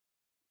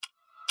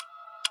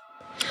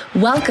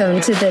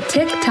Welcome to the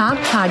TikTok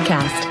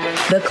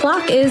podcast. The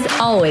clock is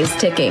always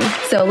ticking,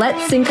 so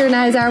let's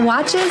synchronize our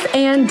watches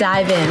and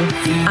dive in.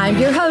 I'm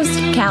your host,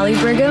 Callie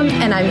Brigham,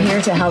 and I'm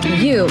here to help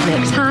you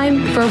make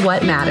time for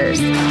what matters.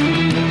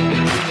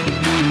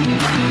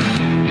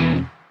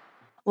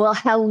 Well,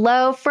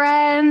 hello,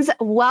 friends.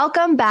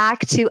 Welcome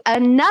back to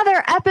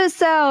another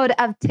episode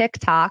of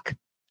TikTok.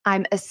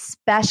 I'm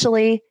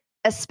especially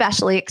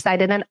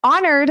excited and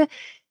honored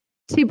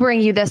to bring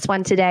you this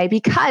one today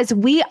because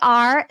we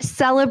are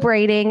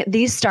celebrating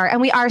the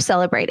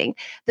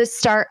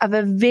start of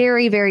a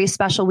very, very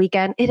special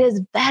weekend. It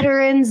is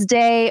Veterans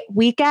Day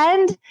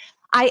weekend.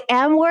 I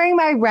am wearing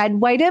my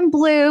red, white, and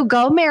blue.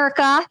 Go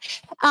America.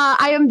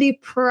 I am the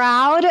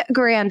proud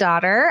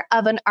granddaughter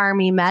of an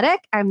Army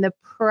medic. I'm the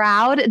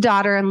proud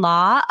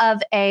daughter-in-law of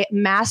a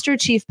Master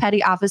Chief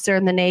Petty Officer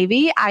in the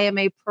Navy. I am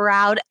a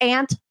proud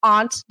aunt,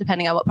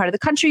 depending on what part of the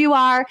country you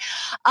are,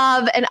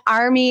 of an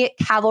Army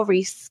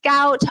Cavalry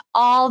Scout,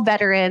 all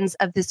veterans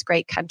of this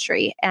great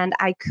country. And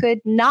I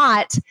could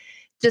not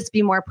just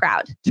be more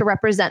proud to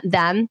represent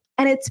them.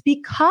 And it's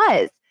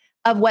because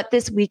of what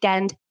this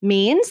weekend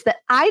means that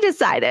I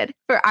decided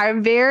for our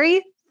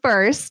very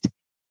first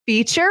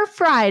Feature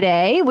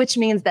Friday, which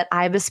means that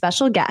I have a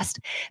special guest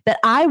that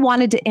I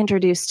wanted to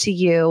introduce to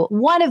you,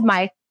 one of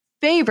my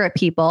favorite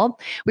people.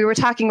 We were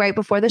talking right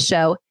before the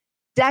show,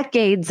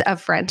 decades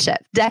of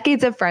friendship.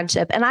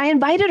 And I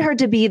invited her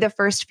to be the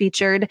first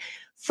featured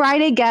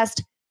Friday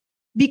guest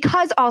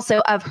because also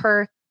of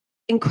her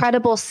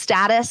incredible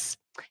status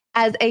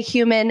as a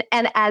human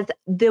and as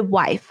the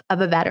wife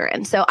of a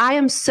veteran. So I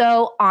am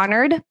so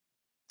honored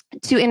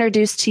to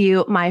introduce to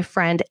you my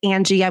friend,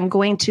 Angie. I'm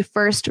going to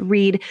first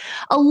read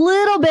a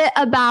little bit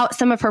about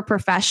some of her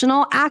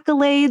professional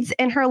accolades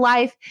in her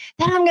life.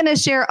 Then I'm going to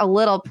share a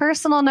little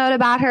personal note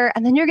about her,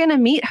 and then you're going to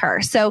meet her.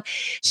 So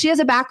she has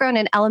a background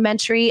in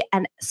elementary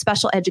and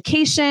special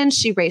education.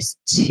 She raised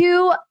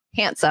two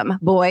handsome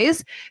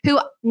boys who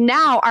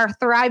now are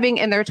thriving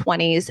in their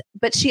 20s,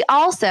 but she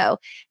also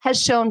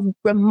has shown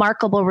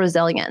remarkable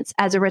resilience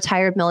as a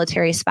retired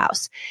military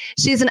spouse.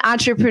 She's an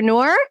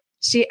entrepreneur.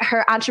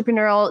 Her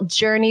entrepreneurial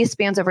journey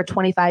spans over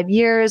 25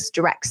 years,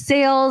 direct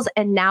sales,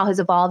 and now has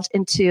evolved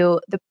into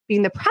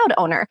being the proud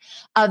owner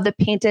of the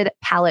Painted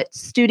Palette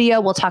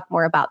Studio. We'll talk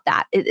more about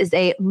that. It is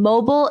a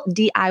mobile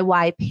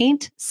DIY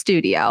paint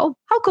studio.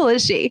 How cool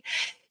is she?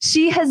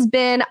 She has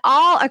been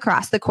all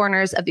across the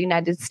corners of the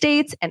United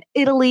States and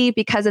Italy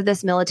because of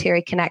this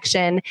military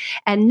connection.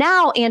 And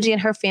now Angie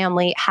and her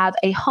family have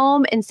a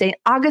home in St.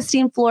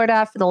 Augustine,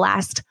 Florida for the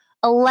last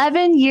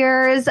 11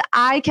 years.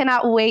 I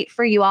cannot wait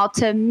for you all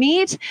to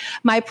meet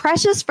my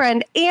precious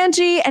friend,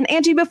 Angie. And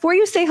Angie, before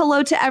you say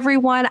hello to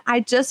everyone, I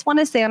just want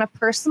to say on a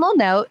personal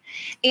note,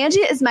 Angie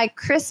is my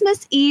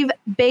Christmas Eve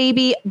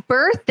baby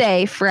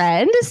birthday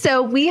friend.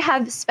 So we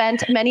have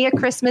spent many a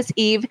Christmas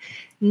Eve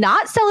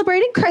not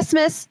celebrating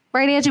Christmas,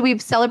 right, Angie?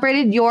 We've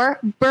celebrated your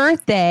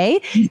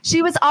birthday.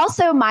 She was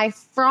also my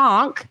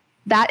Franck.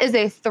 That is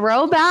a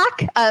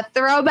throwback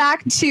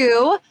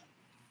to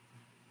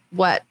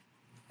what?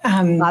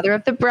 Father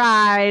of the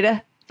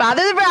bride.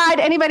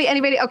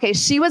 Anybody? Okay.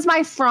 She was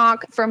my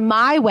Franck for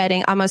my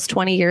wedding almost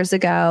 20 years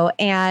ago.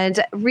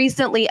 And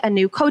recently a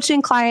new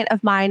coaching client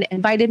of mine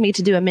invited me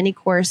to do a mini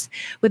course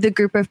with a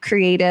group of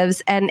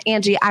creatives. And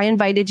Angie, I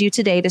invited you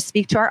today to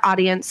speak to our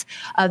audience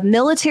of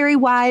military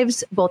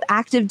wives, both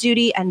active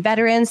duty and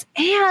veterans,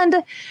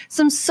 and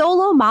some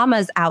solo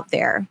mamas out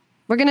there.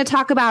 We're going to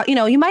talk about,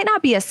 you might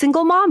not be a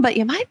single mom, but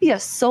you might be a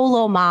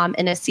solo mom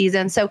in a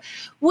season. So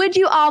would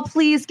you all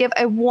please give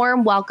a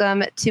warm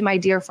welcome to my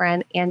dear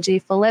friend, Angie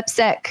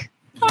Filipsic.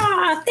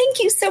 Thank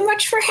you so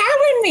much for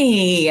having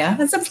me.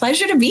 It's a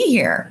pleasure to be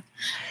here.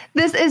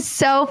 This is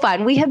so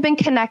fun. We have been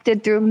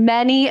connected through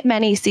many,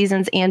 many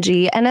seasons,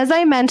 Angie. And as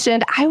I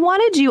mentioned, I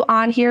wanted you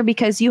on here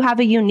because you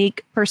have a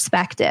unique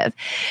perspective.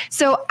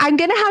 So I'm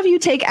going to have you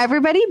take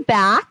everybody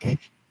back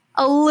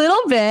a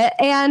little bit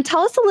and tell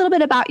us a little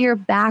bit about your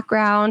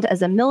background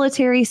as a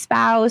military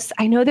spouse.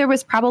 I know there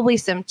was probably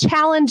some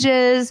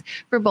challenges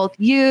for both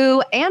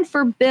you and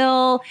for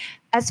Bill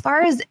as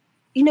far as,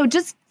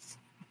 just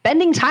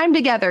spending time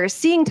together,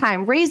 seeing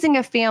time, raising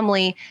a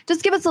family.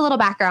 Just give us a little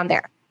background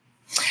there.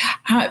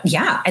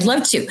 Yeah, I'd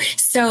love to.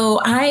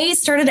 So I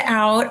started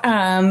out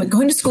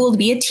going to school to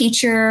be a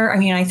teacher.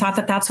 I thought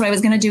that that's what I was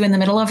going to do in the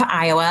middle of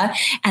Iowa.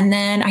 And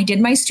then I did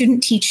my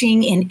student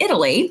teaching in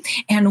Italy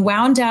and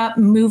wound up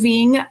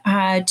moving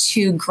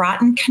to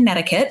Groton,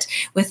 Connecticut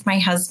with my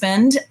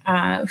husband,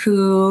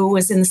 who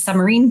was in the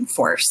submarine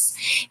force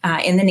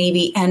in the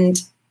Navy.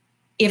 And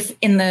if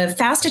in the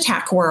fast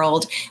attack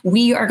world,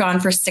 we are gone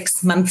for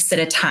 6 months at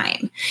a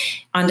time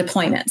on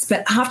deployments,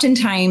 but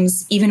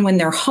oftentimes, even when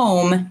they're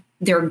home,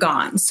 they're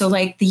gone. So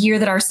like the year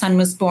that our son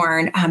was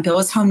born, Bill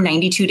was home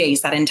 92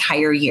 days that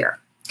entire year.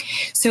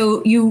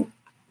 So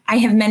I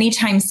have many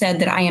times said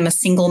that I am a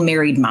single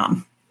married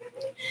mom.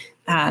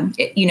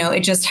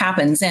 it just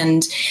happens.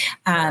 And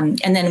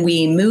then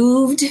we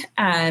moved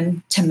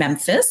to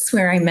Memphis,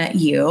 where I met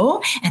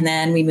you. And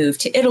then we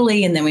moved to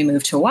Italy, and then we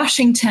moved to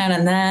Washington.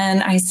 And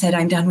then I said,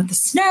 I'm done with the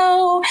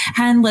snow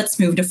and let's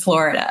move to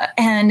Florida.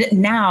 And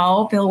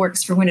now Bill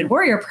works for Wounded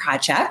Warrior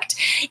Project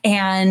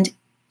and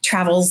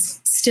travels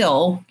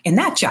still in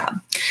that job.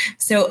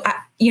 So,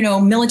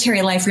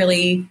 military life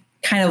really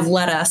kind of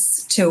led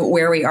us to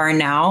where we are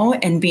now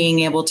and being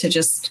able to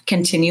just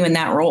continue in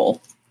that role.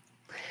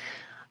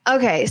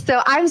 Okay,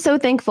 so I'm so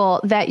thankful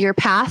that your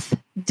path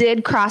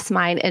did cross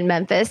mine in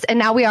Memphis, and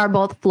now we are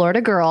both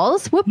Florida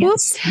girls. Whoop,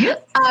 yes.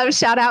 whoop. Yes.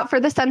 Shout out for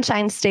the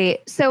Sunshine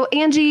State. So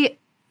Angie,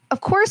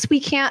 of course, we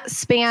can't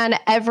span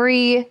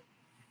every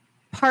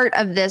part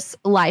of this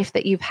life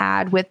that you've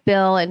had with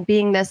Bill and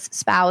being this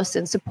spouse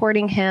and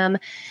supporting him.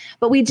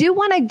 But we do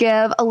want to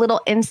give a little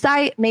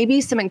insight,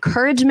 maybe some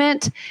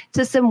encouragement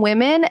to some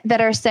women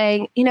that are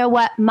saying, you know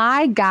what,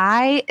 my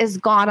guy is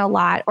gone a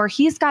lot, or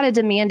he's got a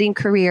demanding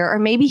career, or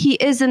maybe he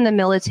is in the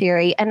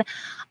military. And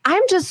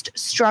I'm just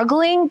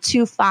struggling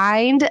to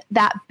find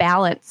that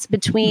balance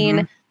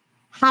between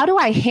how do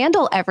I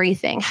handle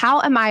everything?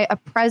 How am I a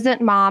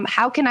present mom?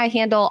 How can I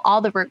handle all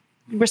the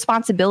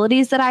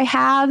responsibilities that I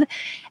have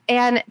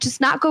and just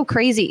not go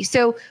crazy?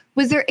 So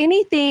was there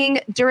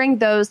anything during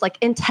those like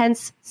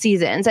intense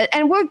seasons,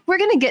 and we're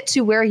going to get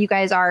to where you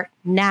guys are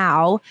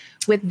now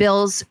with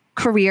Bill's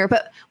career,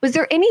 but was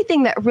there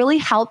anything that really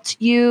helped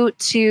you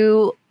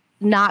to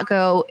not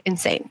go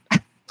insane?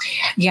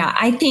 Yeah,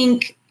 I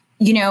think,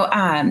 you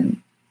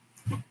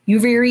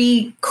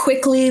very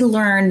quickly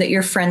learn that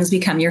your friends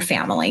become your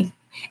family,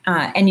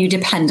 and you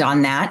depend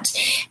on that.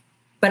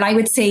 But I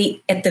would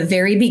say at the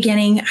very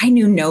beginning, I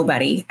knew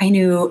nobody. I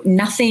knew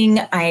nothing.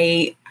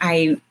 And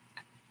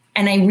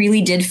I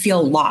really did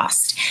feel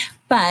lost.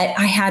 But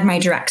I had my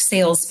direct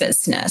sales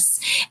business,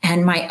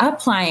 and my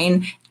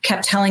upline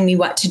kept telling me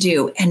what to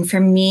do. And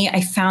for me,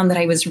 I found that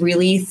I was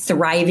really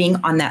thriving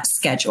on that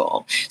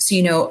schedule.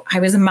 So, I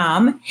was a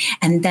mom,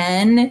 and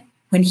then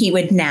when he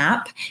would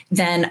nap,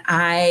 then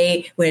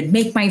I would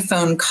make my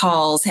phone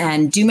calls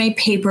and do my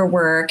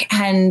paperwork.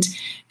 And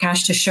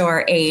gosh, to show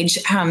our age,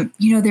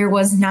 there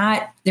wasn't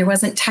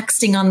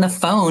texting on the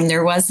phone.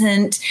 There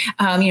wasn't,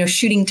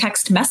 shooting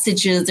text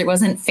messages. There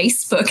wasn't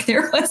Facebook.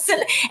 There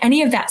wasn't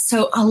any of that.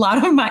 So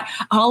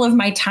all of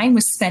my time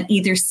was spent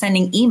either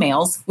sending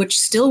emails, which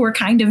still were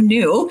kind of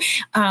new,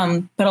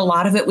 but a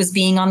lot of it was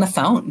being on the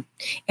phone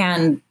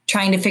and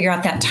trying to figure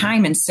out that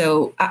time. And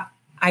so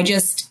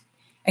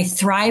I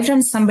thrived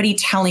on somebody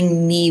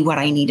telling me what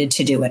I needed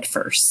to do at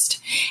first.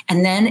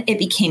 And then it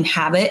became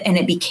habit and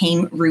it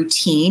became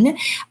routine.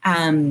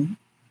 And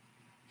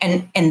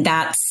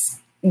that's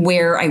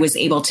where I was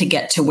able to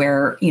get to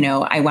where,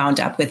 I wound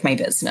up with my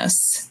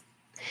business.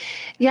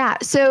 Yeah.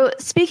 So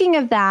speaking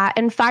of that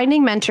and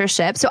finding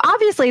mentorship, so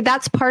obviously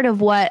that's part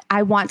of what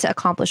I want to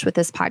accomplish with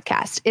this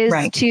podcast is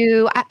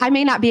I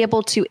may not be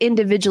able to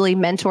individually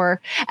mentor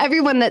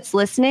everyone that's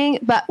listening,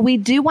 but we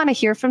do want to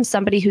hear from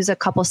somebody who's a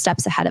couple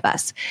steps ahead of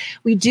us.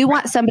 We do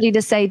want somebody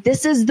to say,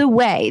 this is the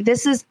way,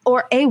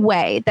 or a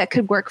way that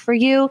could work for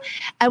you.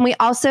 And we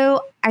also,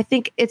 I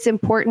think it's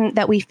important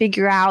that we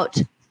figure out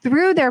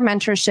through their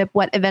mentorship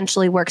what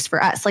eventually works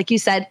for us. Like you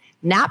said,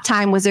 nap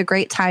time was a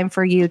great time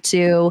for you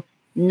to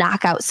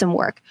knock out some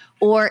work,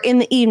 or in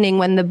the evening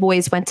when the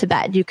boys went to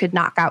bed, you could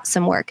knock out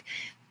some work.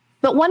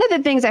 But one of the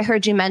things I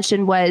heard you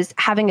mention was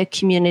having a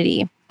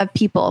community of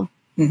people.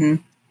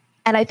 Mm-hmm.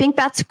 And I think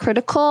that's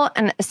critical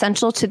and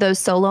essential to those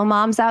solo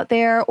moms out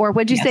there, or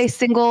would you say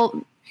single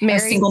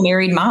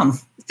married mom?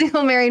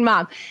 Single married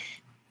mom.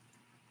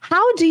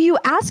 How do you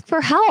ask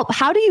for help?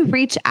 How do you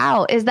reach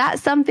out? Is that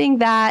something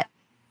that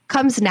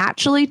comes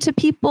naturally to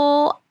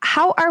people?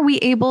 How are we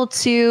able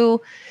to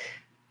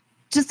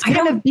just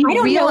kind of be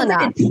real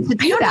enough to do that?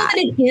 I don't know that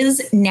it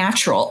is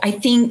natural. I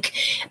think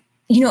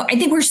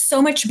we're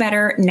so much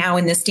better now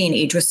in this day and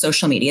age with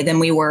social media than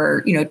we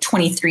were,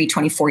 23,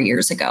 24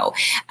 years ago.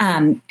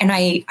 And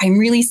I'm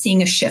really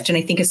seeing a shift. And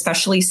I think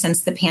especially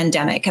since the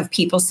pandemic of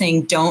people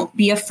saying, don't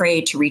be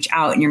afraid to reach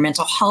out, and your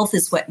mental health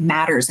is what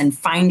matters, and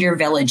find your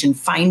village and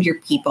find your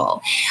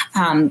people.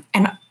 And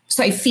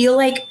so I feel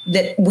like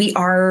that we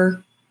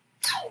are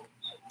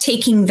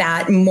taking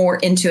that more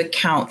into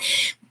account.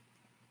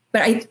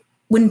 But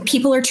when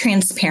people are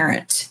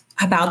transparent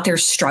about their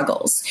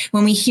struggles,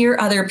 when we hear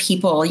other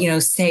people,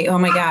 say, oh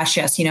my gosh,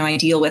 yes, I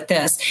deal with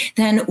this,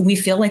 then we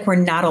feel like we're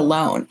not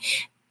alone.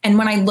 And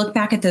when I look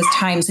back at those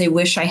times, I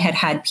wish I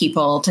had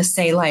people to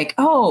say like,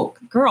 oh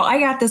girl, I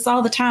got this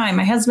all the time.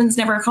 My husband's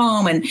never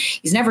home and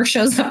he's never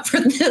shows up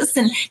for this.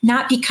 And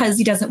not because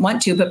he doesn't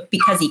want to, but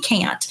because he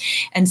can't.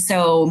 And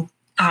so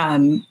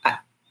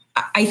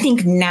I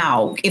think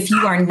now, if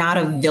you are not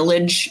a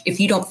village, if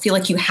you don't feel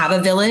like you have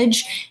a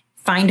village,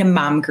 find a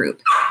mom group.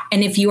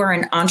 And if you are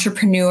an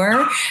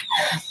entrepreneur,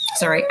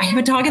 sorry, I have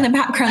a dog in the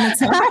background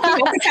that's not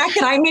talking about the fact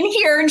that I'm in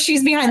here and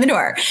she's behind the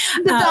door.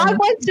 The dog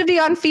wants to be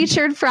on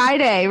Featured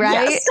Friday,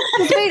 right? Yes.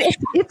 Wait,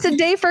 it's a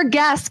day for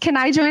guests. Can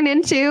I join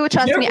in too?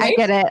 Trust me, right?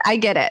 I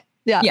get it.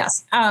 Yeah.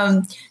 Yes.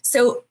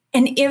 So,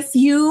 and if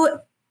you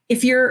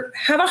if you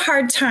have a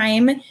hard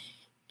time,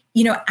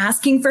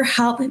 asking for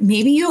help,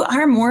 maybe you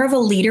are more of a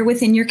leader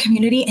within your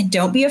community, and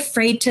don't be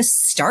afraid to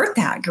start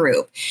that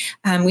group.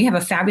 We have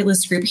a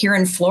fabulous group here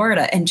in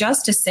Florida, and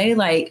just to say,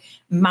 like,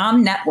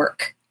 mom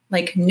network,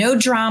 like no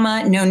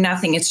drama, no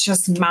nothing. It's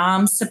just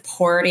moms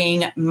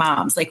supporting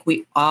moms. Like,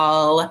 we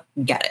all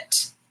get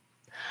it.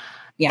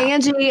 Yeah.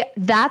 Angie,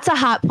 that's a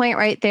hot point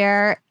right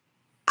there.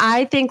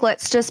 I think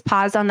let's just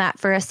pause on that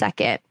for a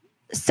second.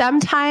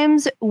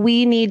 Sometimes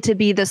we need to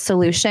be the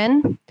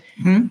solution,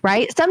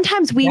 right?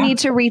 Sometimes we need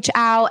to reach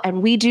out,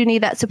 and we do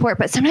need that support,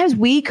 but sometimes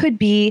we could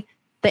be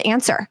the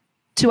answer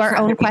to our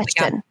own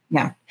question.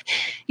 Yeah.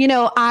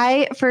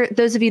 For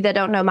those of you that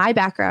don't know my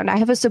background, I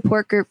have a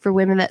support group for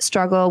women that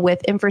struggle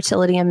with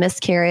infertility and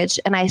miscarriage.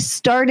 And I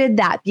started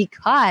that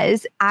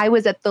because I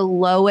was at the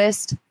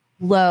lowest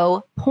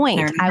low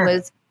point. I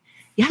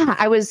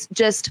was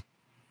just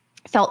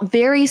felt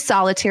very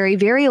solitary,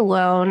 very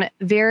alone,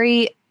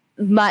 very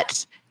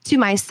much to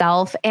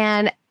myself.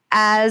 And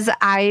as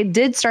I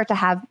did start to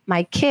have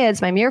my kids,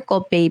 my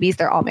miracle babies,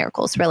 they're all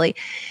miracles, really.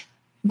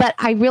 But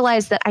I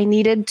realized that I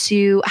needed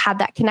to have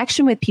that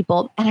connection with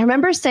people. And I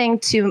remember saying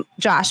to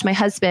Josh, my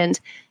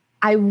husband,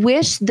 I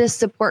wish this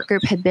support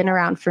group had been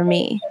around for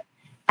me.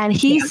 And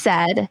he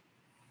said,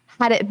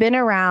 had it been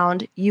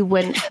around, you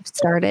wouldn't have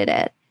started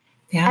it.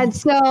 Yeah. And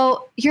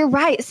so you're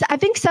right. So I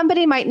think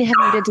somebody might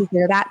have needed to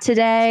hear that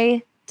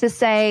today, to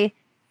say,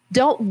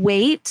 don't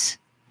wait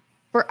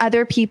for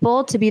other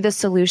people to be the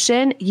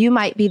solution. You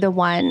might be the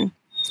one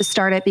to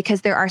start it,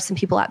 because there are some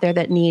people out there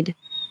that need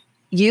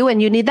you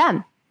and you need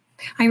them.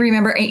 I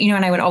remember,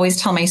 and I would always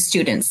tell my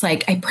students,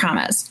 like, I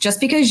promise, just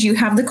because you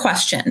have the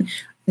question,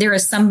 there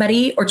is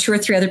somebody or 2 or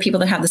 3 other people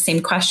that have the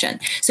same question.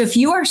 So if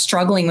you are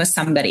struggling with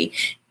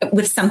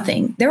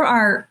something, there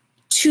are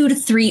 2 to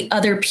 3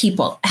 other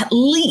people, at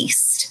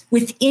least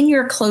within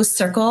your close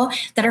circle,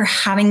 that are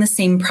having the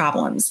same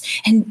problems.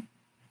 And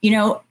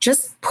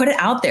just put it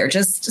out there.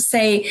 Just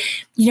say,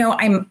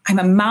 I'm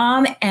a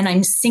mom and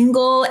I'm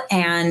single,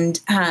 and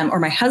or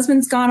my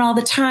husband's gone all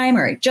the time,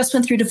 or I just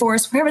went through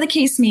divorce, whatever the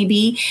case may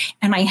be,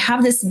 and I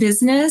have this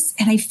business,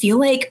 and I feel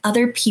like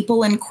other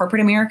people in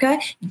corporate America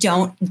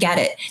don't get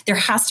it. There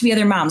has to be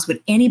other moms.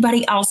 Would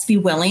anybody else be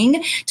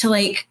willing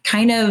to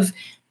kind of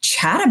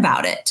chat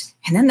about it?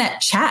 And then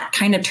that chat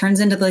kind of turns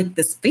into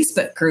this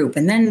Facebook group,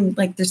 and then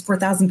there's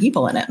 4,000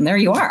 people in it, and there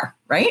you are,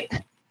 right?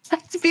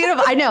 That's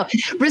beautiful. I know.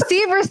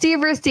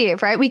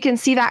 Receive, right? We can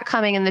see that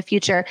coming in the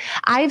future.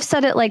 I've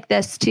said it like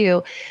this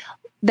too,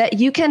 that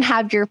you can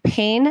have your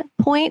pain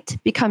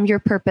point become your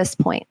purpose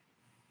point.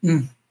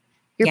 Your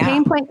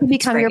pain point can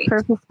become your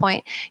purpose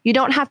point. You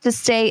don't have to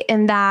stay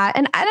in that.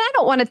 And I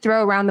don't want to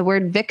throw around the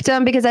word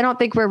victim, because I don't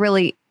think we're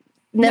really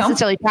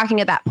necessarily talking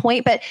at that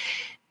point, but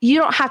you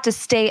don't have to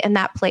stay in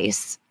that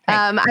place.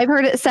 Right. I've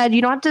heard it said,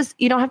 you don't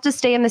have to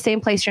stay in the same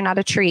place. You're not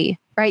a tree,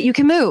 right? You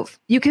can move,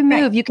 you can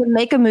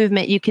make a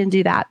movement. You can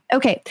do that.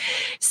 Okay.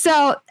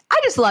 So I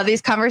just love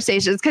these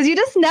conversations, because you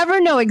just never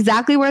know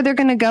exactly where they're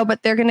going to go,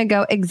 but they're going to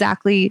go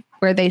exactly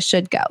where they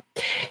should go.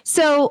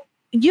 So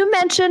you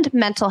mentioned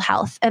mental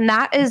health, and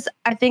that is,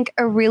 I think,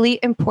 a really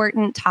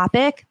important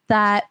topic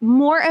that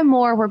more and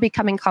more we're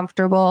becoming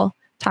comfortable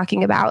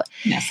talking about.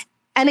 Yes.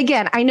 And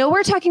again, I know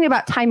we're talking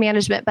about time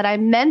management, but I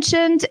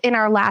mentioned in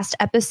our last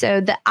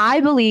episode that I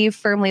believe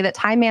firmly that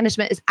time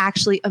management is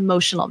actually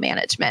emotional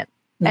management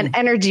and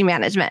energy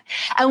management.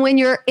 And when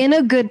you're in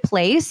a good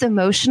place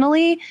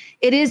emotionally,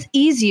 it is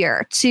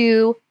easier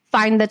to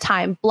find the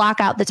time,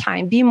 block out the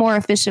time, be more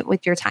efficient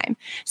with your time.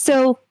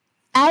 So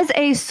as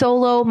a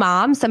solo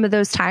mom, some of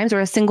those times, or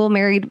a single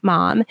married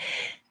mom,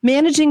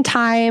 managing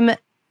time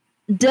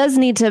does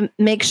need to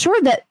make sure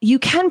that you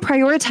can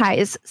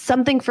prioritize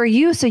something for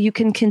you so you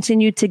can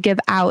continue to give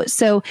out.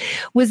 So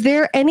was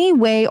there any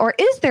way, or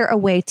is there a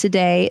way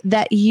today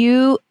that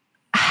you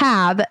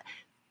have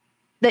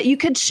that you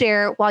could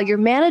share while you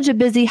manage a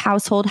busy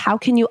household? How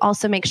can you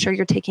also make sure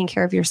you're taking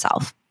care of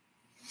yourself?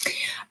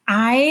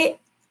 I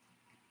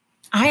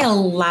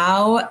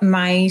allow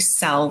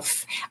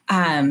myself,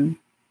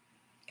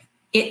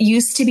 it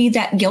used to be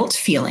that guilt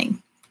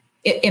feeling.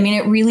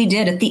 It really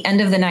did. At the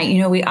end of the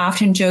night, we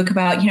often joke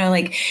about,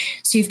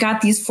 so you've got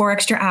these 4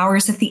 extra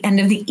hours at the end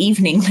of the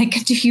evening.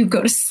 Do you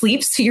go to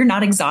sleep so you're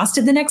not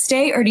exhausted the next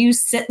day? Or do you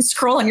sit and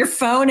scroll on your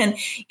phone and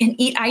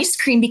eat ice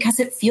cream because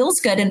it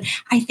feels good? And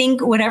I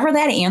think whatever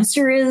that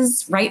answer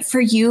is right for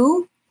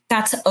you,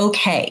 that's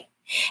okay.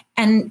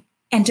 And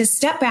to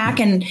step back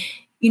and,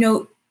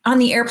 on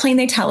the airplane,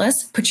 they tell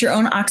us, put your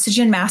own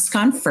oxygen mask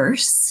on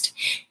first.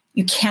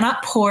 You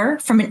cannot pour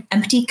from an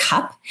empty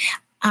cup.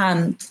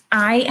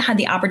 I had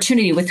the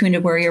opportunity with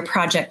Wounded Warrior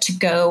Project to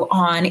go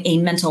on a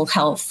mental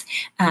health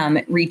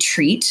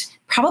retreat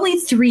probably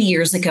 3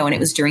 years ago, and it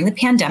was during the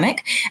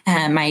pandemic.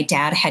 My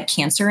dad had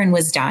cancer and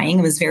was dying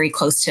and was very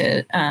close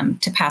to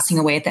passing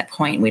away at that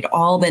point. We'd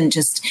all been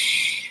it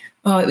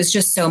was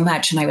just so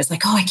much. And I was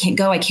like, I can't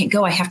go.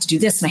 I have to do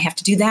this and I have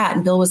to do that.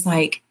 And Bill was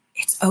like,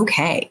 it's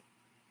okay,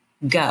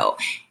 go.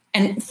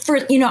 And for,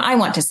 I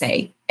want to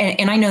say,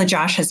 and I know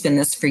Josh has been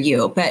this for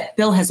you, but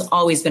Bill has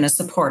always been a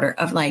supporter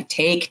of like,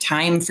 take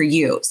time for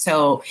you.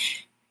 So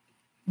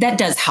that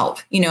does help,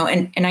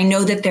 and I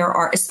know that there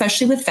are,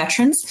 especially with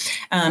veterans,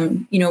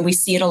 we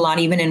see it a lot,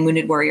 even in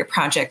Wounded Warrior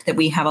Project, that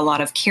we have a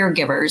lot of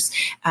caregivers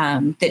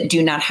that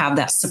do not have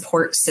that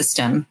support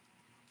system.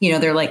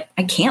 They're like,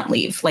 I can't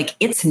leave. Like,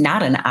 it's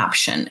not an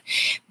option.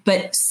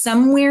 But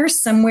somewhere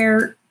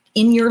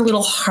in your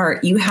little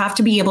heart, you have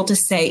to be able to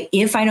say,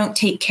 if I don't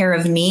take care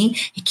of me,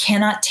 I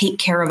cannot take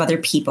care of other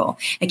people.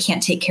 I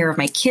can't take care of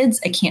my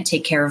kids. I can't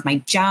take care of my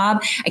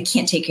job. I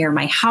can't take care of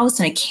my house,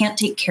 and I can't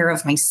take care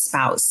of my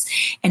spouse.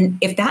 And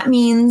if that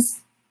means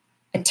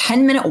a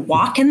 10-minute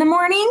walk in the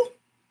morning,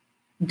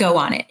 go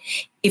on it.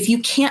 If you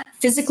can't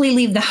physically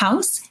leave the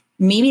house,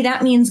 maybe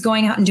that means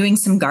going out and doing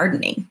some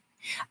gardening.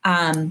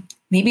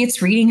 Maybe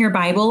it's reading your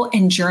Bible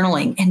and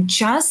journaling and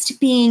just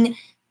being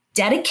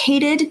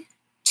dedicated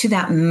to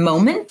that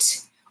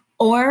moment.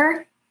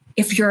 Or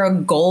if you're a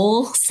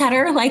goal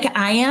setter like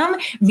I am,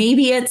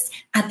 maybe it's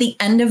at the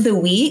end of the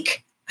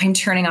week, I'm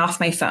turning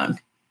off my phone.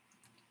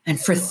 And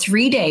for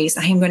 3 days,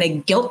 I am going to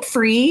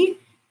guilt-free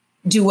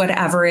do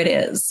whatever it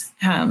is.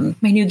 My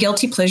new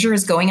guilty pleasure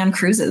is going on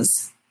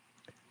cruises.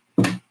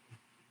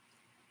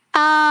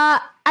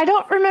 I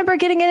don't remember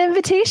getting an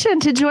invitation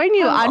to join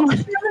you on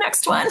the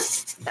next one.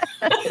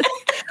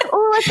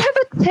 Oh, let's have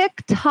a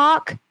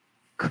TikTok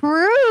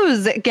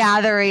cruise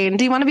gathering.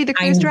 Do you want to be the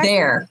cruise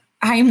director?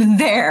 I'm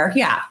there.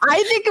 Yeah.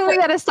 I think if we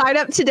had to sign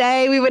up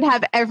today, we would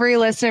have every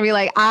listener be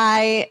like,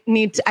 I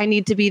need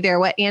to be there.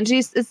 What Angie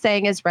is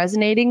saying is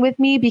resonating with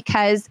me,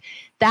 because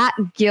that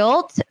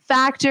guilt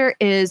factor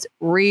is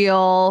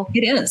real.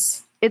 It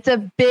is. It's a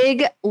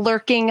big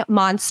lurking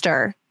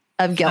monster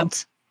of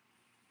guilt.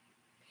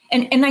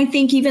 And I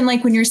think even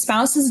like when your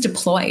spouse is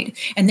deployed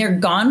and they're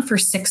gone for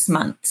 6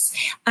 months,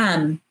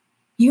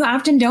 you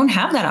often don't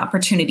have that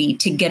opportunity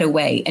to get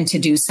away and to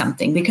do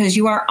something, because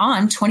you are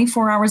on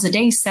 24 hours a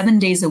day, 7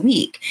 days a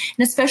week.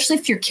 And especially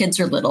if your kids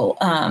are little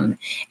and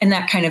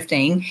that kind of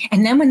thing.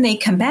 And then when they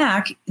come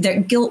back, their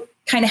guilt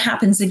kind of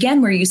happens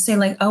again, where you say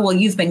like, oh, well,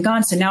 you've been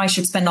gone, so now I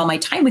should spend all my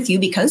time with you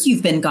because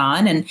you've been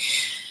gone. And,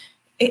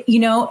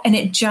 and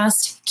it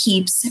just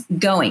keeps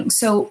going.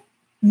 So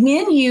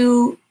when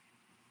you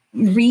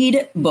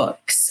read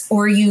books,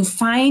 or you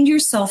find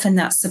yourself in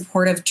that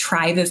supportive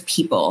tribe of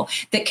people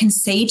that can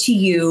say to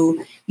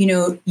you,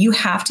 you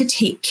have to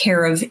take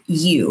care of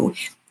you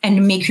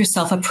and make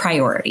yourself a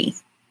priority.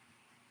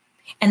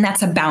 And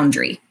that's a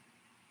boundary.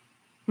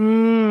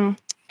 And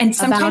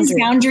sometimes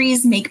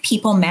boundaries make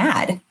people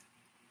mad.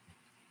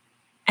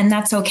 And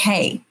that's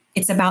okay.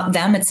 It's about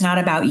them. It's not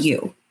about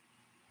you.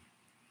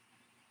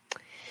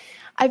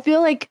 I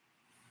feel like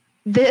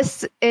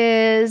this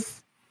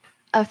is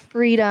a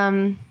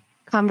freedom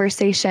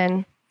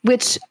conversation,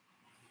 which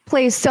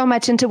plays so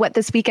much into what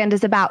this weekend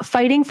is about,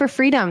 fighting for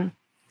freedom.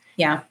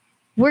 Yeah.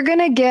 We're going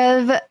to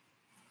give,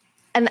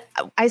 and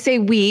I say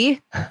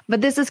we,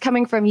 but this is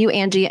coming from you,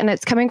 Angie, and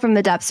it's coming from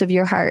the depths of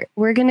your heart.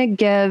 We're going to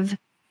give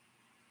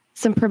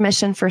some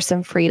permission for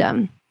some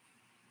freedom.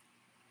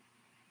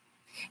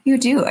 You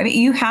do. I mean,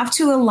 you have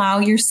to allow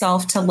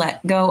yourself to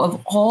let go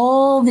of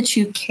all that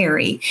you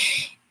carry.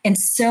 And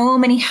so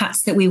many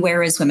hats that we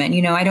wear as women.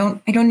 I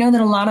don't know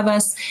that a lot of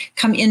us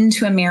come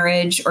into a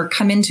marriage or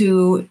come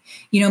into,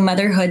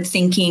 motherhood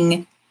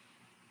thinking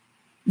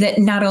that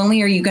not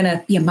only are you going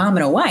to be a mom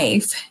and a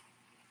wife,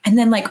 and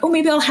then like, oh,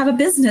 maybe I'll have a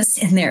business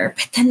in there.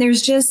 But then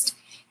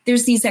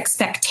there's these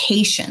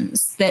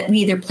expectations that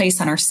we either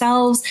place on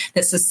ourselves,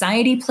 that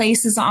society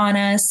places on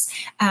us.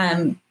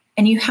 And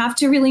you have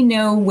to really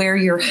know where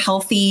your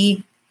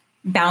healthy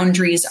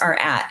boundaries are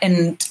at.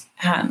 And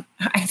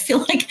I feel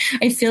like,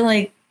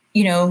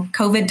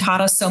 COVID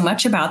taught us so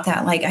much about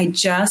that. Like, I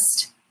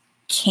just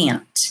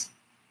can't.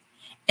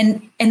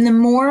 And the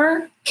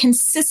more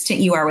consistent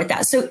you are with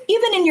that. So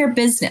even in your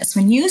business,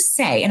 when you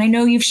say, and I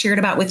know you've shared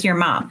about with your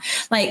mom,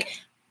 like,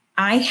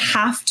 I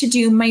have to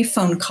do my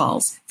phone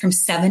calls from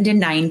 7 to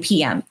 9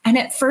 p.m. And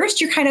at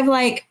first you're kind of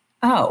like,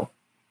 oh,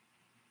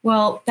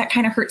 well, that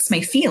kind of hurts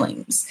my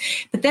feelings.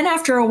 But then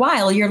after a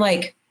while, you're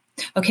like,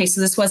 okay,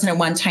 so this wasn't a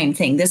one-time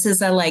thing. This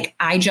is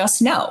I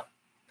just know.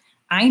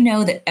 I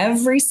know that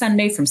every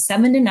Sunday from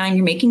 7 to 9,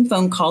 you're making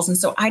phone calls. And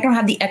so I don't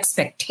have the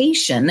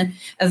expectation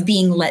of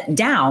being let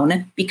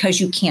down because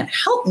you can't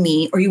help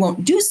me or you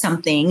won't do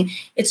something.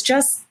 It's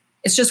just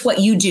what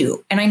you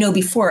do. And I know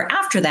before or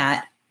after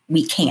that,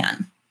 we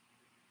can.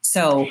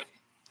 So.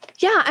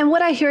 Yeah. And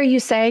what I hear you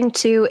saying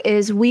too,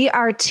 is we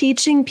are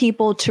teaching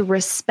people to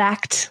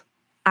respect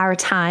our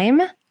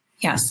time.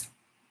 Yes.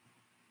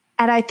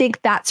 And I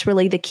think that's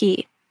really the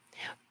key.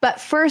 But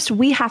first,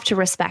 we have to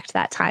respect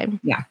that time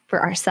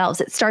for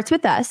ourselves. It starts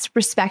with us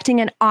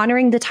respecting and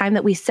honoring the time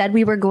that we said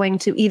we were going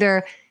to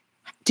either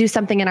do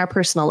something in our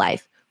personal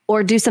life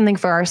or do something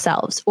for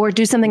ourselves or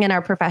do something in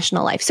our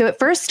professional life. So it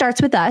first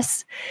starts with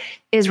us,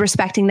 is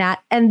respecting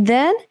that. And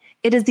then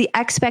it is the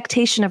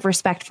expectation of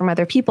respect from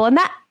other people. And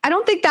that, I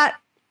don't think that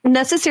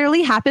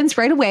necessarily happens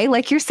right away,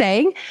 like you're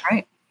saying.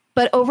 Right.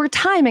 But over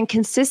time and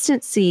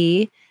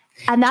consistency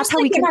And that's Just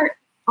how we can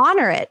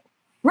honor it.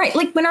 Right.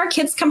 Like when our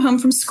kids come home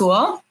from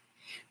school,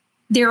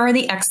 there are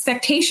the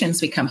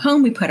expectations. We come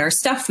home, we put our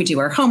stuff, we do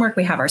our homework,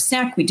 we have our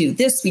snack, we do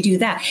this, we do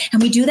that.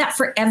 And we do that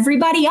for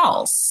everybody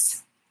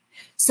else.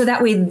 So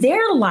that way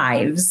their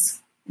lives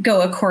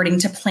go according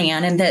to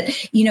plan and that,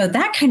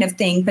 that kind of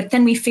thing. But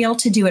then we fail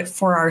to do it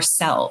for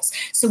ourselves.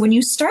 So when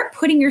you start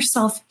putting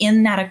yourself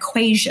in that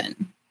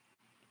equation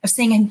of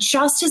saying, I'm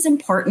just as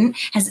important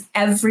as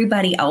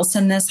everybody else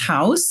in this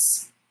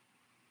house,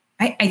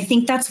 I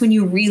think that's when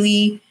you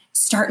really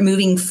start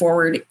moving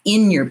forward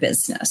in your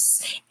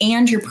business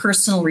and your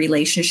personal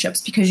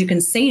relationships, because you can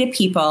say to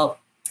people,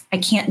 I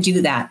can't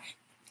do that.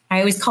 I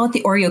always call it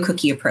the Oreo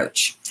cookie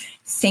approach.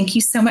 Thank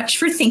you so much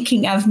for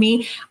thinking of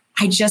me.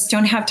 I just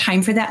don't have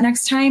time for that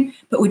next time,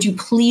 but would you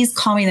please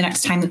call me the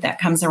next time that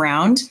comes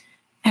around?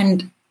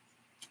 And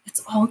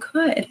it's all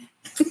good.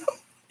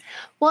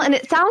 Well, and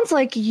it sounds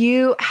like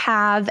you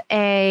have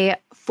a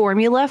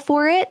formula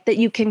for it that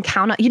you can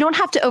count on. You don't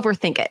have to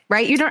overthink it,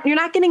 right? You're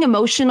not getting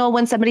emotional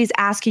when somebody's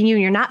asking you.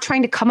 You're not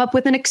trying to come up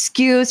with an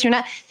excuse.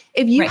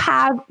 If you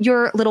have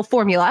your little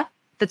formula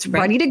that's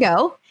ready to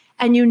go,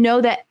 and you know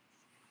that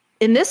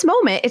in this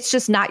moment, it's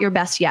just not your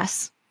best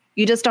yes.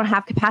 You just don't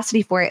have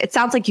capacity for it. It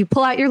sounds like you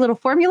pull out your little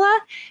formula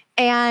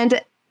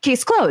and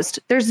case closed.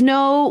 There's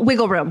no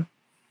wiggle room.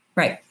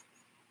 Right.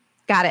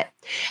 Got it.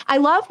 I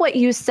love what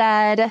you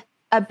said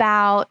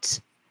about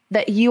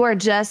that you are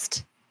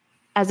just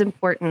as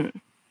important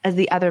as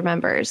the other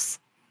members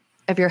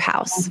of your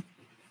house.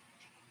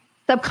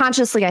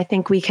 Subconsciously, I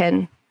think we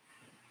can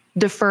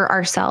defer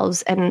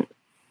ourselves and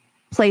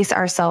place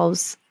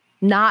ourselves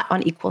not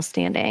on equal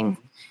standing.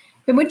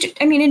 But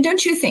and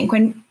don't you think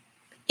when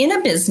in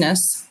a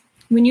business,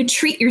 when you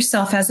treat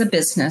yourself as a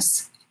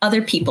business,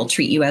 other people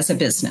treat you as a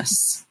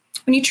business.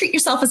 When you treat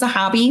yourself as a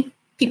hobby,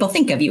 people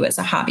think of you as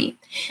a hobby.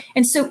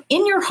 And so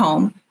in your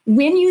home,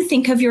 when you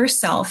think of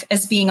yourself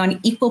as being on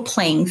equal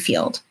playing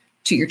field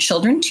to your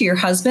children, to your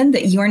husband,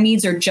 that your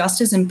needs are just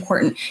as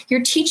important,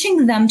 you're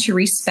teaching them to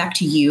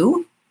respect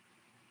you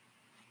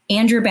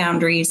and your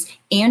boundaries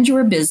and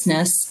your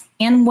business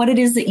and what it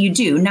is that you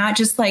do, not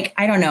just like,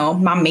 I don't know,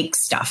 mom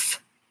makes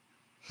stuff.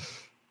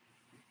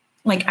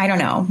 Like, I don't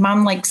know,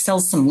 mom like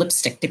sells some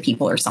lipstick to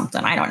people or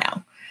something. I don't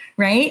know.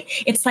 Right.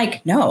 It's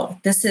like, no,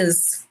 this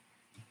is,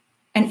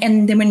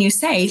 and then when you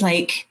say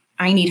like,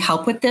 I need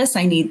help with this,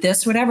 I need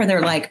this, whatever,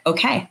 they're like,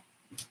 okay.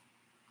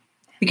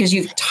 Because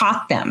you've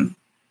taught them.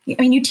 I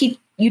mean, you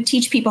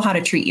teach people how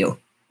to treat you.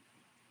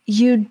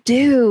 You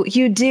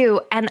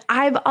do. And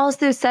I've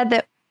also said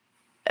that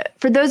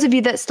for those of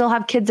you that still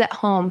have kids at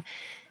home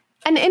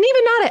and even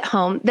not at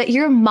home, that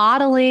you're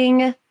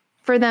modeling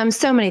for them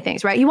so many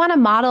things, right? You want to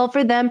model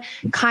for them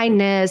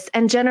kindness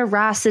and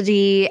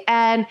generosity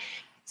and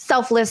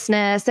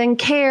selflessness and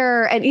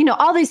care and,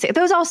 all these things.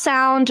 Those all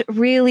sound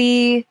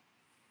really,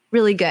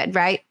 really good,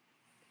 right?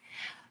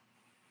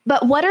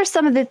 But what are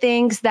some of the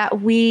things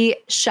that we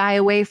shy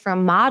away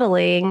from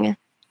modeling?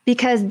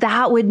 Because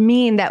that would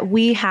mean that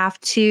we have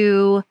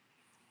to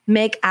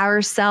make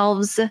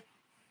ourselves a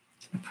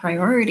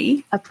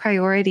priority. Yeah.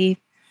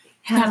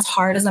 That's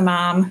hard as a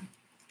mom.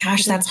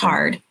 Gosh, that's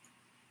hard.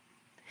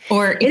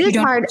 Or if you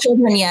don't have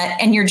children yet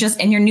and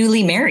you're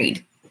newly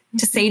married,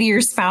 to say to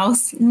your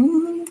spouse,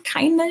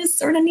 kindness,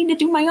 sort of need to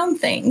do my own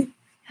thing.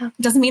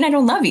 Doesn't mean I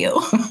don't love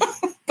you,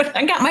 but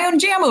I got my own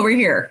jam over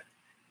here.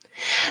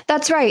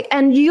 That's right.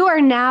 And you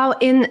are now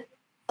in,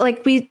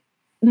 like we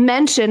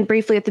mentioned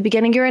briefly at the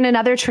beginning, you're in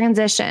another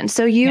transition.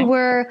 So you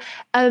were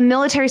a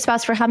military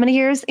spouse for how many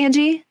years,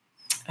 Angie?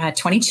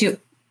 22.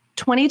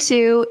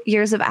 22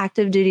 years of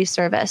active duty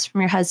service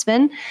from your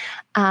husband.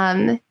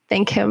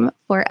 Thank him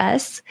for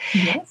us.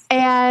 Yes.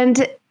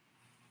 And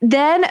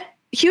then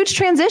huge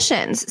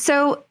transitions.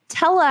 So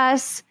tell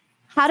us,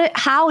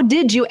 how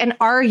did you and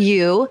are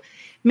you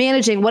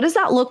managing? What does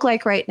that look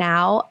like right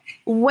now?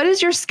 What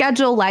is your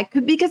schedule like?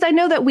 Because I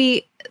know that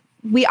we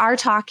are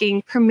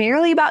talking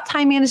primarily about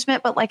time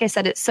management, but like I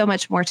said, it's so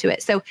much more to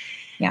it. So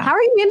how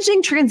are you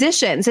managing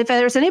transitions? If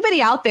there's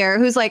anybody out there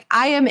who's like,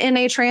 I am in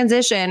a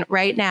transition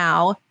right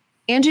now,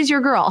 Angie's your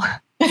girl.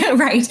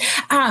 Right.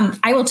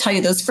 I will tell you,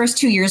 those first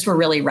 2 years were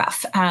really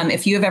rough.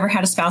 If you have ever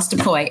had a spouse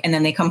deploy and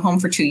then they come home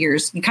for 2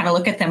 years, you kind of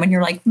look at them and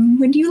you're like,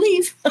 when do you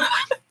leave?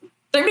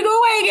 Time to go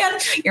away again.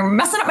 You're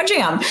messing up my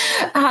jam.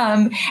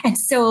 And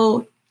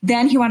so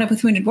then he wound up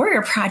with Wounded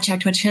Warrior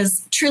Project, which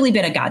has truly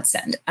been a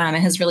godsend. It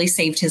has really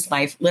saved his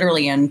life,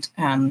 literally. And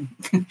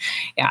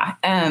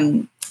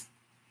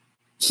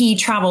he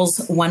travels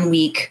 1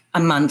 week a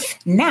month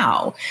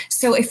now.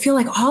 So I feel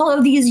like all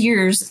of these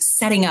years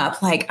setting up,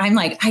 I'm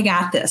like, I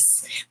got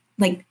this.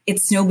 Like,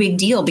 it's no big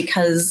deal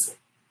because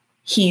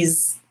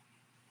he's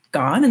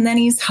gone and then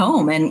he's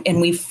home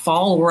and we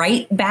fall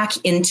right back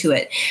into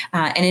it.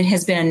 And it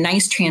has been a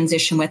nice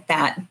transition with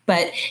that.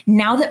 But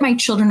now that my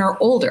children are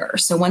older,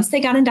 so once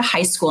they got into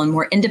high school and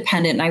more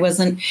independent and I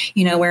wasn't,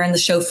 wearing the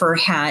chauffeur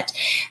hat,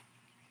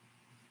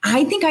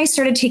 I think I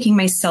started taking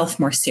myself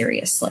more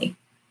seriously.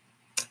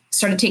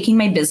 Started taking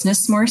my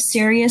business more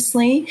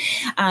seriously.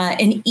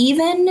 And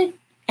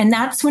And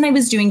that's when I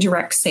was doing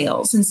direct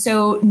sales. And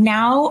so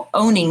now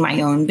owning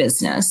my own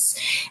business,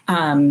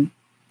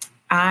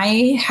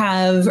 I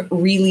have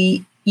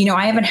really,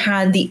 I haven't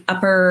had the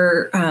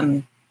upper,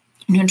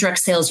 direct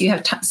sales. You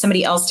have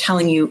somebody else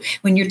telling you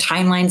when your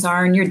timelines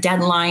are and your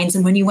deadlines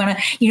and when you want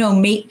to,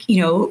 make,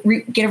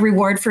 get a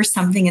reward for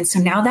something. And so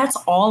now that's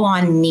all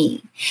on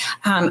me.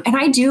 And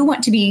I do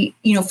want to be,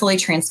 fully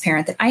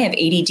transparent that I have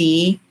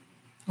ADD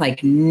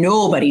like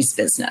nobody's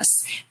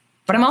business,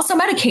 but I'm also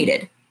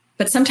medicated.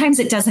 But sometimes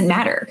it doesn't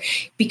matter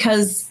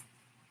because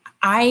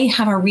I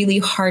have a really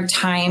hard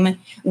time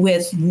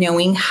with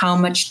knowing how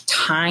much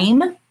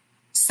time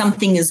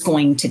something is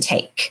going to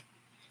take.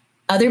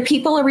 Other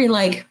people are really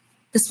like,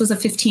 this was a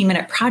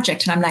 15-minute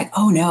project. And I'm like,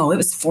 oh no, it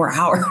was 4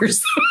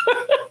 hours.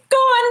 Go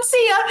on,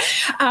 see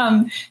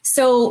ya.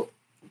 So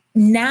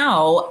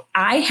now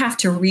I have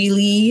to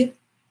really,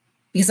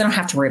 because I don't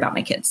have to worry about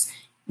my kids.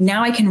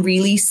 Now I can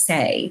really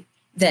say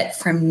that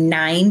from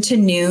 9 to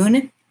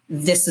noon,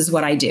 this is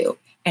what I do.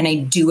 And I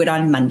do it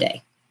on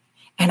Monday.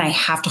 And I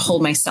have to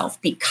hold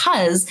myself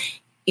because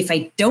if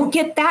I don't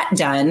get that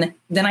done,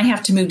 then I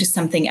have to move to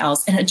something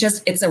else. And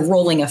it's a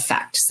rolling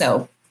effect.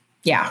 So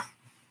yeah.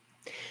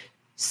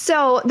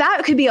 So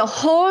that could be a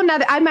whole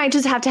nother, I might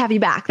just have to have you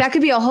back. That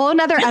could be a whole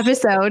nother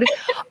episode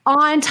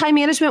on time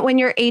management when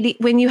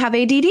you have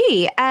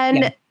ADD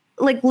and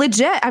like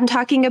legit, I'm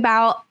talking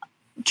about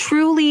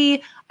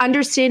truly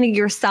understanding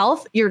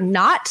yourself. You're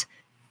not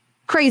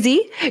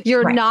crazy.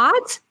 You're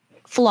not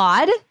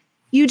flawed.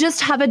 You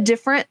just have a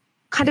different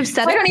kind of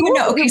set. I don't even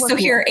know. Okay. So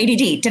here,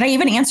 ADD, did I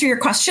even answer your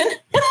question?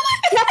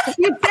 Yes,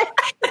 you did.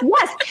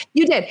 Yes,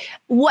 you did.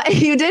 What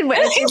you did was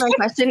answer my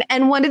question.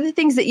 And one of the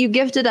things that you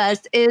gifted us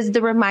is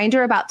the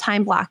reminder about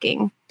time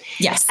blocking.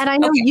 Yes. And I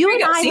know you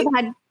and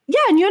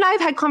I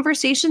have had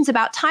conversations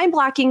about time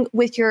blocking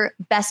with your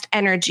best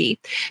energy.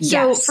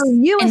 Yes. So for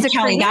you as a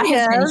Kelly, that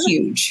has been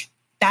huge.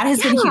 That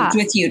has been huge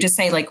with you to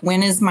say, like,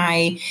 when is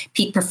my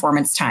peak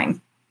performance time?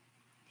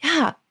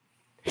 Yeah.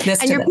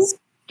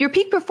 Your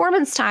peak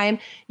performance time,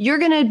 you're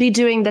going to be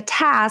doing the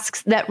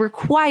tasks that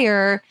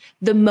require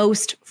the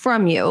most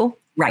from you.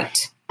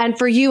 Right. And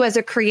for you as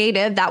a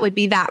creative, that would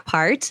be that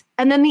part.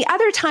 And then the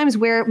other times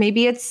where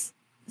maybe it's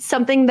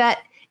something that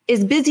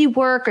is busy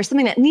work or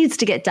something that needs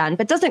to get done,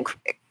 but doesn't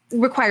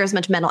require as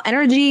much mental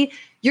energy,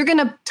 you're going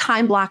to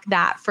time block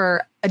that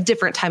for a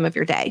different time of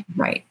your day.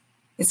 Right.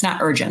 It's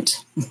not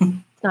urgent.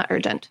 It's not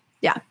urgent.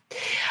 Yeah.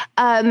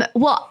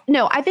 Well,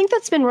 no, I think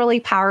that's been really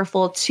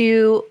powerful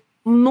to,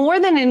 more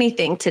than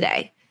anything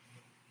today,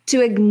 to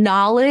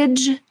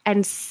acknowledge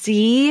and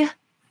see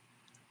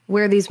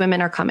where these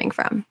women are coming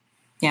from.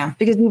 Yeah.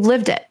 Because we've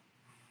lived it.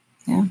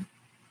 Yeah.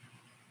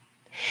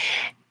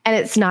 And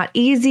it's not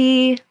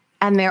easy.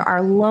 And there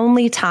are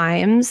lonely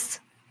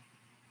times.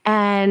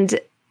 And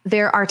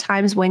there are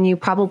times when you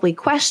probably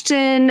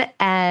question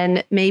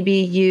and maybe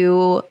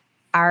you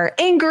are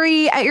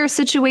angry at your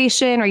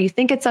situation or you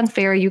think it's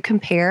unfair, you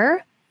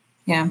compare.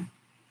 Yeah.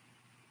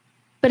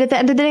 But at the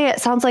end of the day, it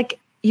sounds like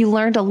you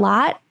learned a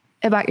lot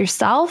about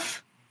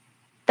yourself,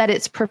 that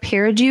it's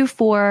prepared you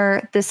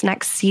for this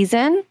next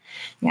season.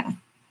 Yeah.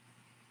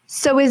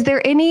 So is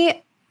there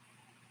any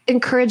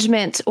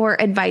encouragement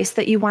or advice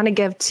that you want to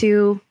give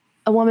to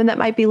a woman that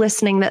might be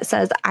listening that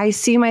says, I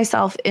see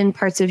myself in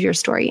parts of your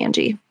story,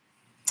 Angie?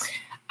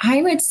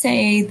 I would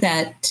say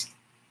that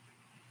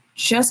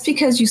just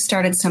because you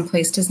started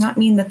someplace does not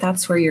mean that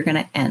that's where you're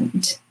going to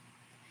end.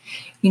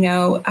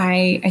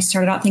 I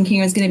started out thinking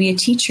I was going to be a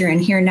teacher,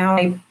 and here now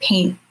I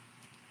paint.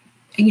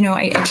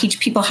 I teach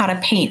people how to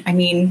paint. I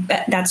mean,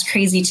 that's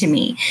crazy to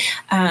me.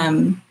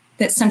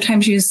 That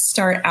sometimes you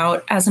start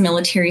out as a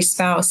military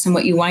spouse, and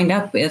what you wind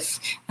up with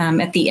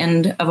at the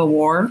end of a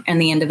war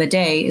and the end of a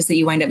day is that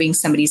you wind up being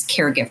somebody's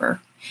caregiver,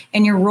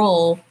 and your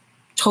role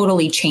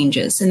totally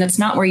changes. And that's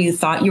not where you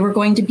thought you were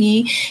going to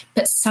be,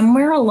 but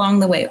somewhere along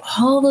the way,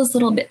 all those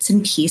little bits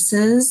and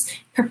pieces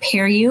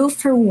prepare you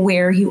for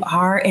where you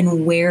are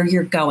and where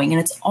you're going.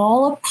 And it's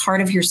all a part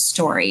of your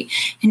story.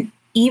 And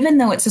even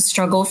though it's a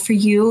struggle for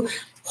you,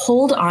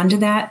 hold on to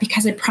that,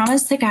 because I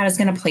promise that God is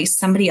going to place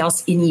somebody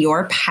else in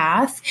your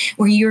path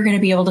where you're going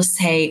to be able to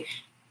say,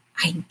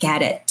 I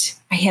get it.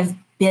 I have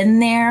been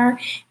there.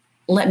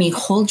 Let me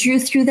hold you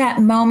through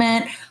that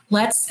moment.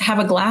 Let's have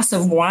a glass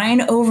of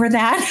wine over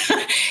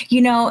that,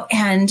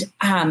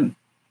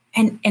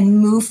 and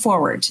move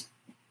forward.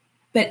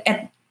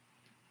 And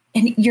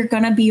you're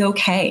going to be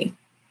okay.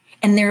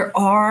 And there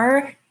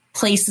are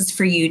places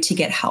for you to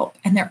get help.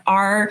 And there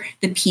are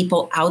the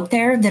people out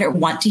there that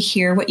want to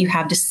hear what you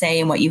have to say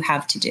and what you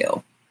have to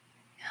do.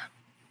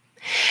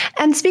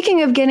 And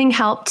speaking of getting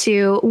help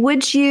too,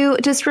 would you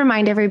just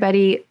remind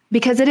everybody,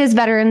 because it is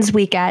Veterans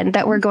Weekend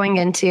that we're going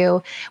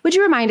into, would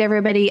you remind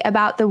everybody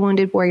about the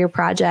Wounded Warrior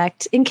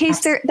Project in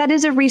case that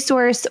is a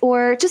resource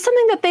or just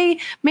something that they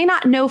may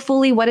not know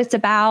fully what it's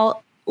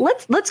about?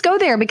 Let's go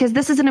there, because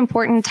this is an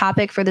important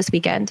topic for this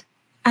weekend.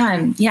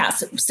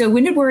 So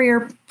Wounded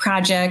Warrior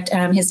Project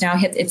has now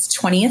hit its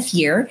 20th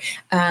year,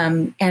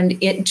 and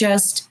it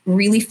just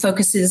really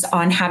focuses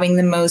on having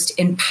the most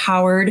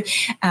empowered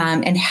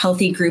and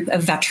healthy group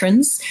of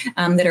veterans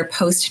that are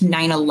post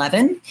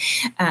 9/11.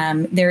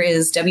 There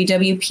is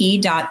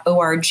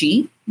wwp.org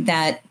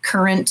that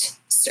current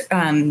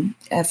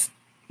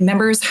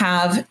members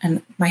have,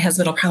 and my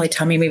husband will probably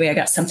tell me maybe I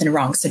got something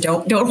wrong, so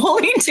don't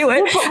hold me to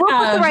it. We'll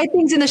put the right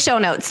things in the show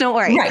notes. Don't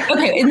worry. Right.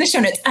 Okay. In the show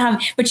notes.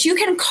 But you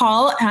can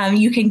call.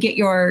 You can get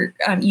your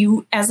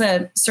you as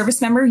a service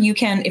member. You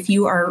can, if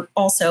you are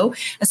also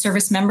a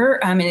service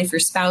member, and if your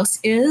spouse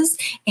is,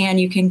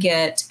 and you can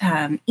get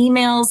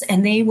emails,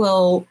 and they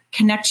will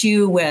connect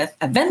you with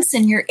events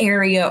in your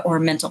area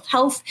or mental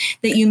health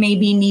that you may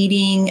be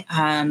needing.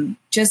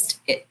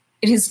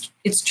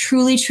 It's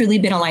truly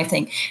been a life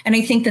thing. And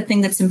I think the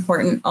thing that's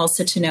important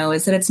also to know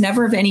is that it's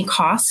never of any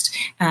cost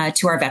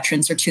to our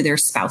veterans or to their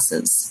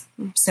spouses.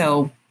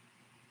 So,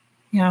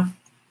 yeah,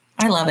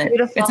 I love it.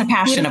 Beautiful. It's a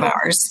passion of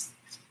ours.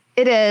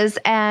 It is.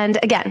 And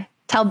again,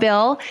 tell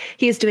Bill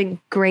he is doing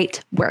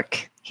great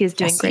work. He's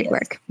doing great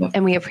work,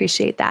 and we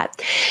appreciate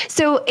that.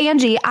 So,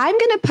 Angie, I'm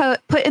going to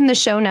put in the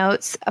show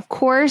notes, of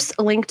course,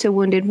 a link to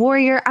Wounded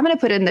Warrior. I'm going to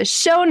put in the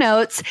show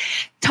notes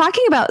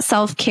talking about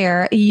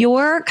self-care.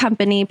 Your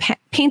company,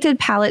 Painted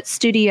Palette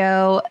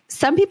Studio,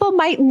 some people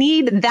might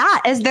need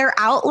that as their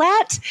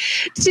outlet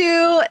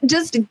to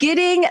just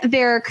getting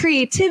their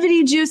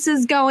creativity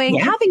juices going,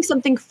 having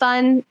something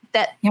fun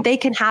that they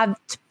can have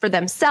for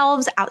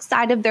themselves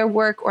outside of their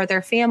work or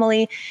their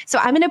family. So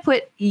I'm going to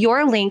put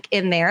your link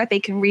in there. They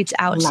can reach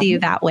out to you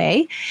that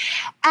way.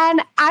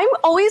 And I'm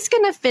always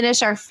going to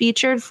finish our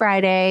Featured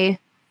Friday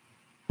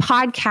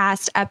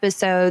podcast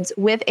episodes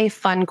with a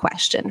fun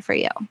question for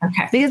you.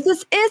 Okay. Because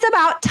this is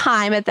about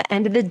time at the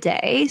end of the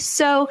day.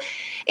 So,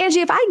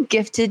 Angie, if I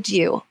gifted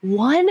you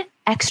one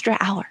extra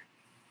hour,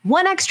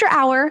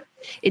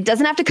 it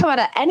doesn't have to come out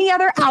of any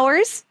other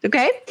hours,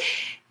 okay?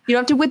 You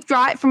don't have to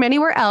withdraw it from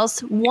anywhere else.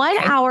 1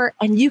 hour,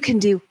 and you can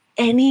do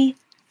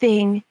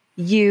anything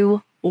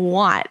you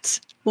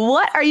want.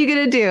 What are you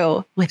going to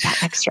do with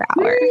that extra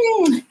hour?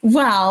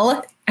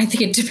 Well, I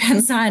think it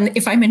depends on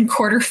if I'm in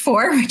quarter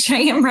 4, which I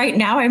am right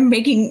now. I'm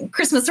making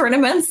Christmas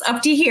ornaments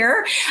up to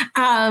here.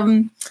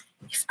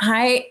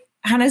 I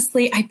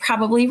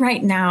probably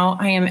right now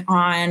I am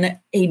on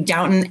a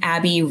Downton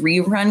Abbey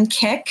rerun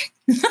kick.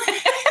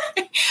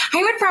 I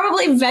would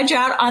probably veg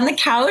out on the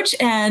couch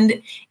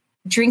and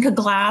drink a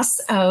glass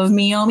of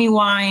Meiomi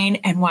wine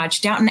and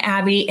watch Downton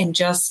Abbey and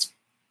just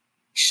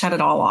shut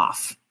it all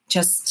off.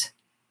 Just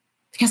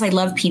because I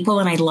love people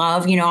and I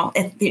love,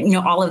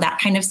 all of that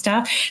kind of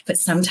stuff. But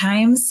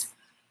sometimes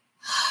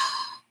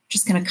I'm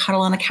just going to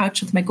cuddle on the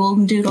couch with my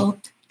golden doodle,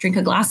 drink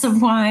a glass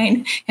of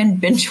wine,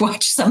 and binge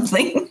watch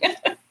something.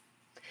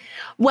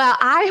 Well,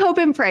 I hope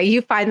and pray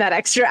you find that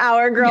extra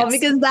hour, girl,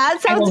 because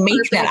that sounds I will make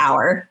perfect. that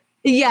hour.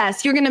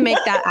 Yes, you're going to make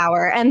that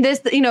hour. And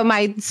this,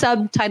 my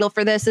subtitle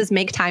for this is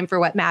Make Time for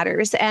What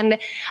Matters. And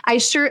I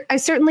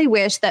certainly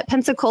wish that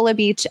Pensacola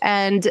Beach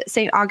and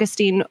St.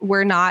 Augustine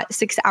were not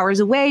 6 hours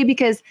away,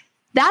 because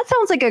that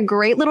sounds like a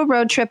great little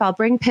road trip. I'll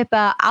bring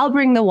Pippa, I'll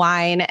bring the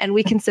wine, and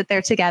we can sit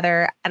there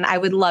together. And I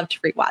would love to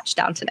rewatch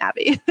Downton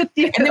Abbey. And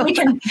then we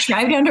can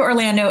drive down to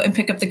Orlando and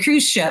pick up the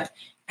cruise ship.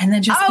 And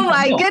then just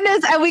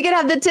goodness. And we can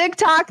have the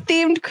TikTok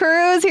themed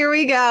cruise. Here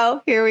we go.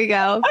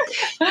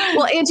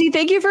 Well, Angie,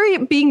 thank you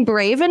for being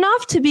brave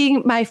enough to be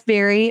my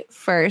very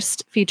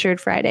first Featured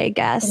Friday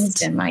guest.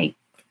 It's been my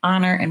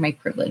honor and my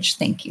privilege.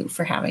 Thank you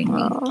for having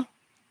me.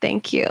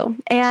 Thank you.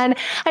 And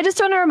I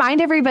just want to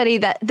remind everybody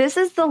that this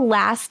is the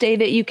last day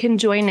that you can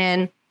join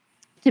in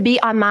to be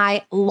on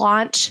my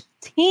launch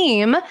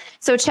team.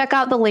 So check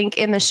out the link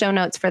in the show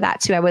notes for that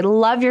too. I would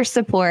love your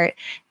support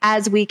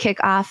as we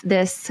kick off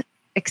this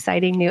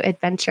exciting new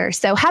adventure.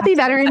 So happy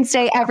Veterans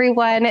Day,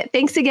 everyone.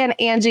 Thanks again,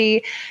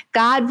 Angie.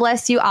 God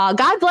bless you all.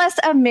 God bless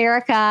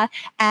America.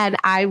 And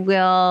I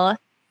will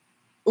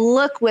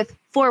look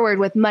forward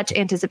with much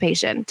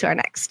anticipation to our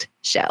next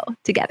show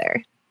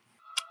together.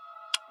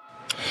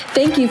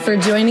 Thank you for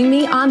joining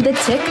me on the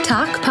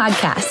TikTok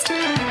podcast.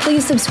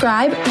 Please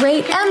subscribe,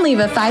 rate, and leave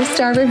a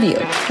 5-star review.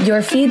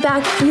 Your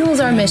feedback fuels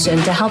our mission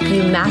to help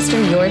you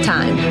master your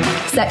time.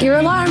 Set your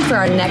alarm for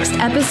our next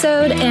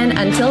episode, and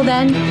until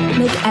then,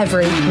 make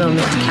every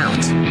moment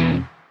count.